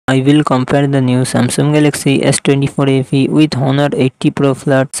I will compare the new Samsung Galaxy S24 FE with Honor 80 Pro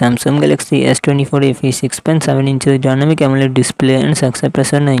Flat. Samsung Galaxy S24 FE 6.7 inches dynamic AMOLED display and success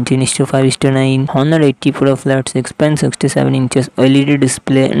pressure 19:5:9. Honor 80 Pro Flat 6.67 inches OLED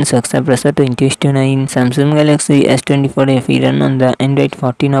display and success pressure 20:9. Samsung Galaxy S24 FE run on the Android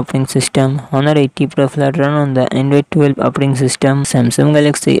 14 operating system. Honor 80 Pro Flat run on the Android 12 operating system. Samsung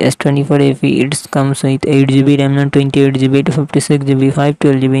Galaxy S24 FE it comes with 8GB RAM and 28GB to 56GB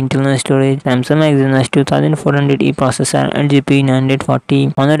 512GB internal storage. Samsung Exynos 2400E processor and GPU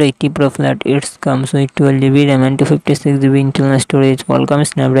 940. Honor 80 Pro Flat it comes with 12GB RAM and 256GB internal storage. Qualcomm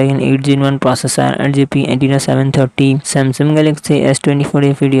Snapdragon 8 Gen 1 processor and GPU Adreno 730. Samsung Galaxy S24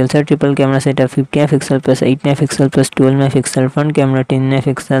 FE dual triple camera setup 50MP plus 8MP plus 12MP front camera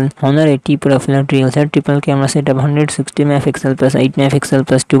 10MP. Honor 80 Pro Flat dual triple camera setup 160MP plus 8MP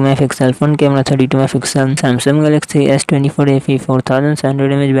plus 2MP front camera 32MP. Samsung Galaxy S24 FE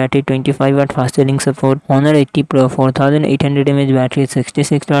 4700 mAh battery 25W fast charging support. Honor 80 Pro 4800 mAh battery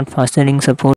 66W fast charging support.